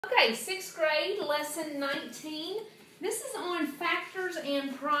Okay, 6th grade, lesson 19. This is on factors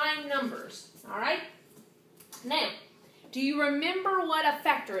and prime numbers. All right? Now, do you remember what a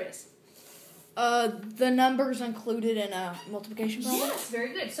factor is? The numbers included in a multiplication problem? Yes,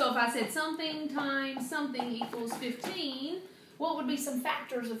 very good. So if I said something times something equals 15, what would be some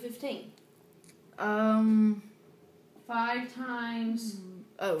factors of 15? 5 times...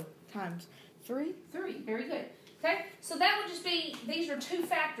 times 3? 3, very good. Okay, so that would just be, these are two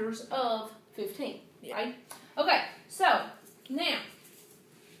factors of 15, right? Okay, so now,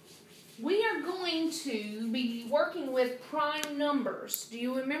 we are going to be working with prime numbers. Do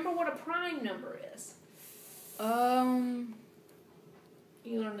you remember what a prime number is? You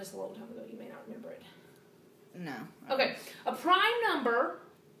learned this a long time ago. You may not remember it. No. Okay, a prime number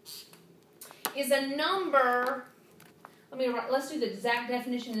is a number. Let's do the exact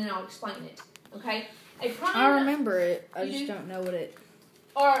definition and then I'll explain it. Okay, a prime. I remember it. I just don't know what it.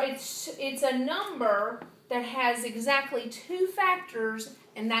 Or it's a number that has exactly two factors,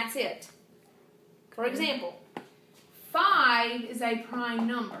 and that's it. For example, 5 is a prime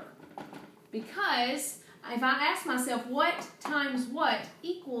number because if I ask myself what times what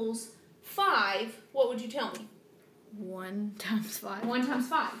equals 5, what would you tell me? 1 times 5. 1 times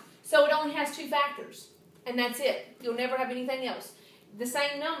 5. So it only has two factors, and that's it. You'll never have anything else. The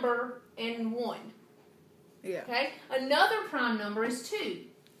same number and 1. Yeah. Okay? Another prime number is 2.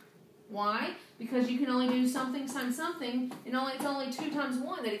 Why? Because you can only do something times something, and it's only 2 times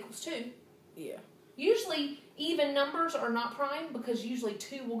 1 that equals 2. Yeah. Usually, even numbers are not prime because usually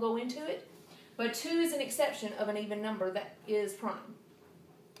 2 will go into it. But 2 is an exception of an even number that is prime.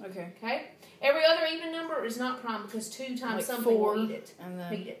 Okay. Okay? Every other even number is not prime because 2 times like something 4, will eat it. And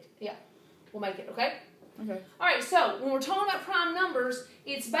then... Eat it. Yeah. We'll make it, okay? Okay. Alright, so when we're talking about prime numbers,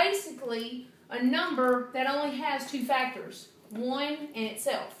 it's basically a number that only has two factors. 1 and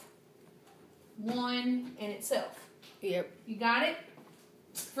itself. 1 and itself. Yep. You got it?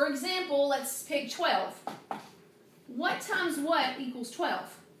 For example, let's pick 12. What times what equals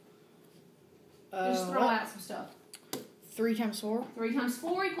 12? Just throw out some stuff. 3 times 4. 3 times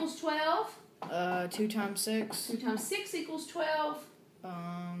 4 equals 12. 2 times 6. 2 times 6 equals 12.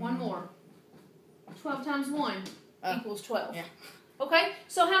 One more. 12 times 1 equals 12. Yeah. Okay,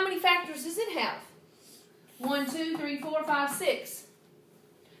 so how many factors does it have? 1, 2, 3, 4, 5, 6.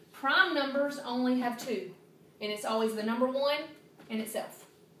 Prime numbers only have 2. And it's always the number 1 and itself.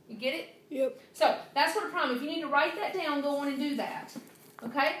 You get it? Yep. So, that's what a prime. If you need to write that down, go on and do that.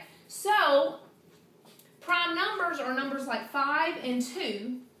 Okay? So, prime numbers are numbers like 5 and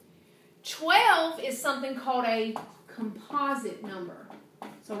 2. 12 is something called a composite number.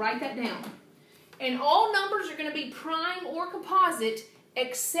 So, write that down. And all numbers are going to be prime or composite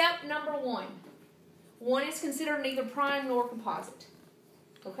except number 1. 1 is considered neither prime nor composite.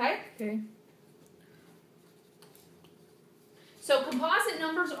 Okay? Okay. So composite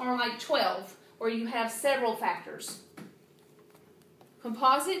numbers are like 12, where you have several factors.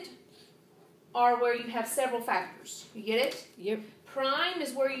 Composite are where you have several factors. You get it? Yep. Prime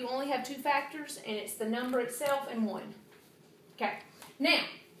is where you only have two factors, and it's the number itself and 1. Okay. Now,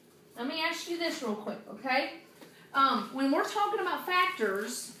 let me ask you this real quick, okay? When we're talking about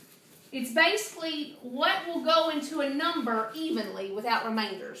factors, it's basically what will go into a number evenly without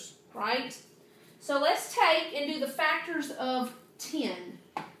remainders, right? So let's take and do the factors of 10.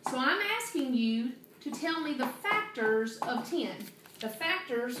 So I'm asking you to tell me the factors of 10. The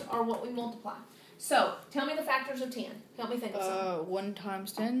factors are what we multiply. So, tell me the factors of 10. Help me think of something. 1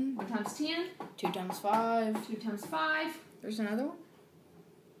 times 10. 1 times 10. 2 times 5. 2 times 5. There's another one?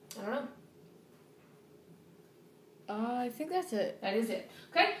 I don't know. I think that's it. That is it.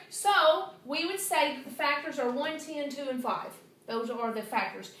 Okay, so we would say that the factors are 1, 10, 2, and 5. Those are the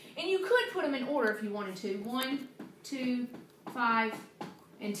factors. And you could put them in order if you wanted to. 1, 2, 5,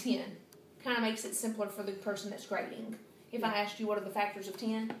 and 10. Kind of makes it simpler for the person that's grading. If I asked you what are the factors of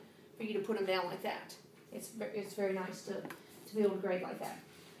 10, for you to put them down like that. It's very nice to be able to grade like that.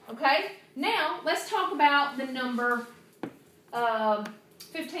 Okay, now let's talk about the number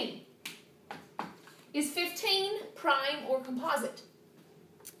 15. Is 15 prime or composite?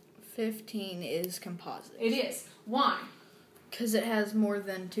 15 is composite. It is. Why? Because it has more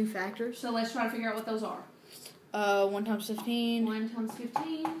than 2 factors. So let's try to figure out what those are. 1 times 15. 1 times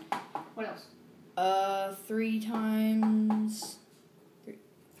 15. What else? 3 times...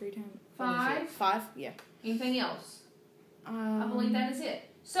 3 times... 5. 5, yeah. Anything else? I believe that is it.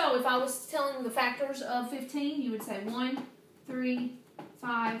 So if I was telling you the factors of 15, you would say 1, 3,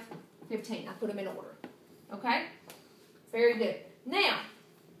 5, 15. I put them in order. Okay? Very good. Now,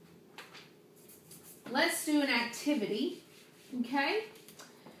 let's do an activity. Okay?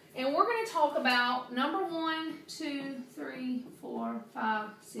 to talk about number 1, 2, 3, 4, 5,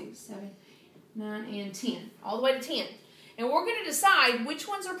 6, 7, 9, and 10. All the way to 10. And we're going to decide which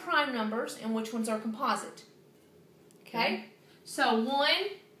ones are prime numbers and which ones are composite. Okay? So 1,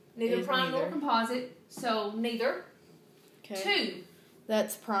 neither prime nor composite. So neither. Okay. 2.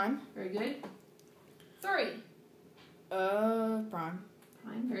 That's prime. Very good. 3. Prime. Prime.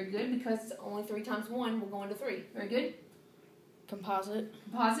 Very good, because it's only 3 times 1. We're going to 3. Very good. Composite.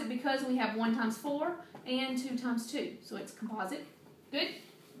 Composite, because we have 1 times 4 and 2 times 2. So it's composite. Good.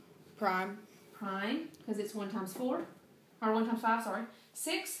 Prime. Prime, because it's 1 times 4. Or 1 times 5, sorry.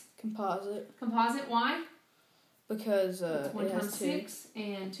 6. Composite. Composite, why? Because it's 1 it has times 2. 6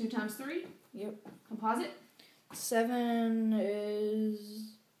 and 2 times 3. Yep. Composite. 7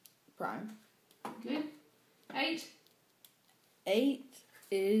 is prime. Good. 8. 8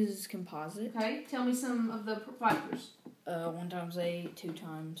 is composite. Okay, tell me some of the factors. 1 times 8, 2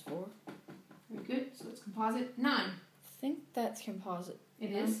 times 4. Very good, so it's composite. 9. I think that's composite.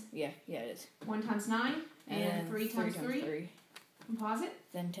 It is? Yeah, it is. 1 times 9 and 3 times 3. Composite.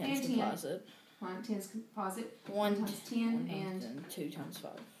 Then 10 is and composite. 10 is composite. 1 times 10 and then 2 times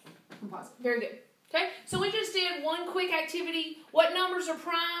 5. Composite. Very good. Okay, so we just did one quick activity. What numbers are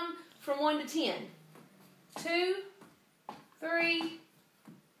prime from 1 to 10? 2, 3,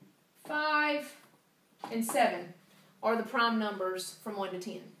 5, and 7 are the prime numbers from 1 to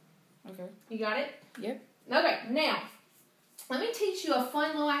 10. Okay. You got it? Yep. Okay, now, let me teach you a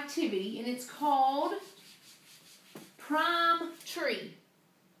fun little activity, and it's called prime tree.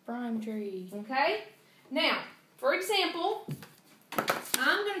 Prime tree. Okay? Now, for example,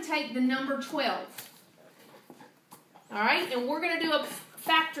 I'm going to take the number 12. Alright? And we're going to do a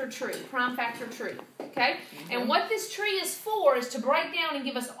factor tree, prime factor tree. Okay? And what this tree is for is to break down and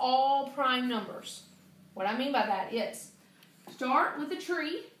give us all prime numbers. What I mean by that is, start with a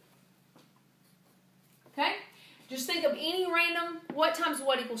tree. Okay? Just think of any random, what times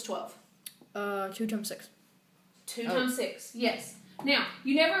what equals 12? 2 times 6. 2 times 6, yes. Now,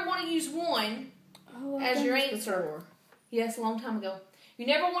 you never want to use 1 as your answer. Before. Yes, a long time ago. You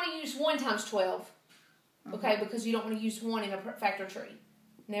never want to use 1 times 12. Okay, because you don't want to use 1 in a factor tree.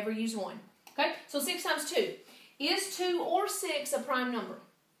 Never use 1. Okay, so 6 times 2. Is 2 or 6 a prime number?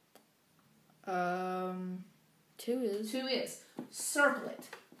 2 is. 2 is. Circle it.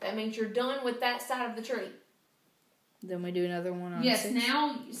 That means you're done with that side of the tree. Then we do another one on 6. Yes,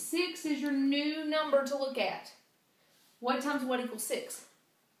 now 6 is your new number to look at. What times what equals 6?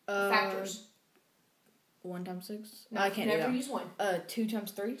 Factors. 1 times 6? No, I can't never do that. use 1. 2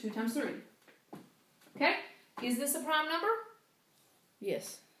 times 3? 2 times 3. Okay? Is this a prime number?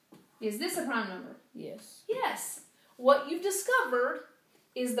 Yes. Is this a prime number? Yes. Yes. What you've discovered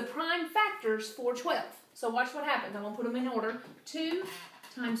is the prime factors for 12. So watch what happens. I'm going to put them in order. 2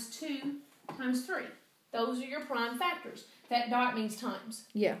 times 2 times 3. Those are your prime factors. That dot means times.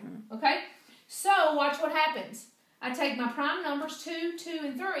 Yeah. Okay? So watch what happens. I take my prime numbers 2, 2,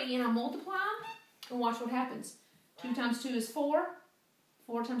 and 3, and I multiply them. And watch what happens. 2 times 2 is 4.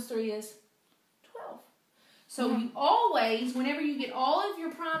 4 times 3 is 12. So you always, whenever you get all of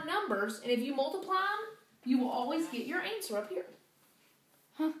your prime numbers, and if you multiply them, you will always get your answer up here.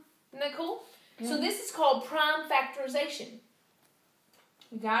 Huh. Isn't that cool? Yeah. So this is called prime factorization.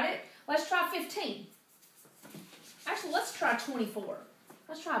 You got it? Let's try 15. Actually, let's try 24.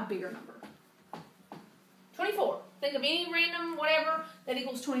 Let's try a bigger number. 24. Think of any random whatever that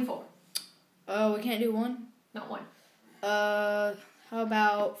equals 24. We can't do 1? Not 1. How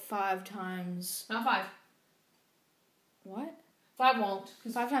about 5 times... Not 5. What? 5 won't.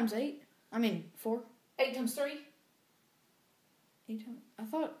 5 times 8? I mean, 4? 8 times 3? 8 times... I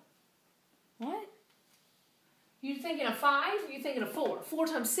thought... What? You thinking of 5 or you thinking of 4? 4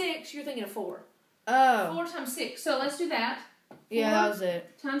 times 6, you're thinking of 4. Oh. 4 times 6. So let's do that. 4 yeah, that was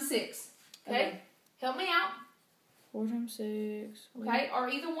it. Times 6. Okay? Help me out. 4 times 6. Okay? Are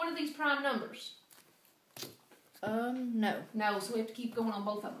either one of these prime numbers? No. No, so we have to keep going on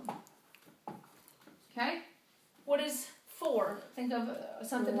both of them. Okay? What is 4? Think of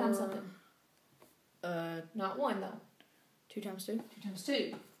something times something. Not 1 though. 2 times 2. 2 times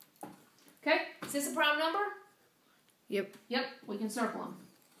 2. Okay? Is this a prime number? Yep. Yep, we can circle them.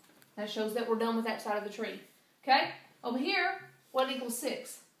 That shows that we're done with that side of the tree. Okay? Over here, what equals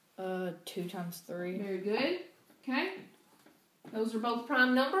 6? 2 times 3. Very good. Okay? Those are both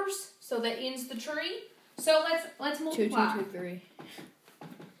prime numbers, so that ends the tree. So let's multiply. 2, 2, 2, 3.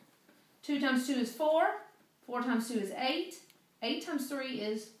 2 times 2 is 4. 4 times 2 is 8. 8 times 3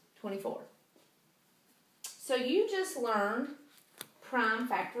 is 24. So you just learned prime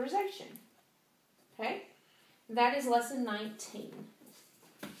factorization. Okay? That is lesson 19.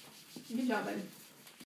 Good job, baby.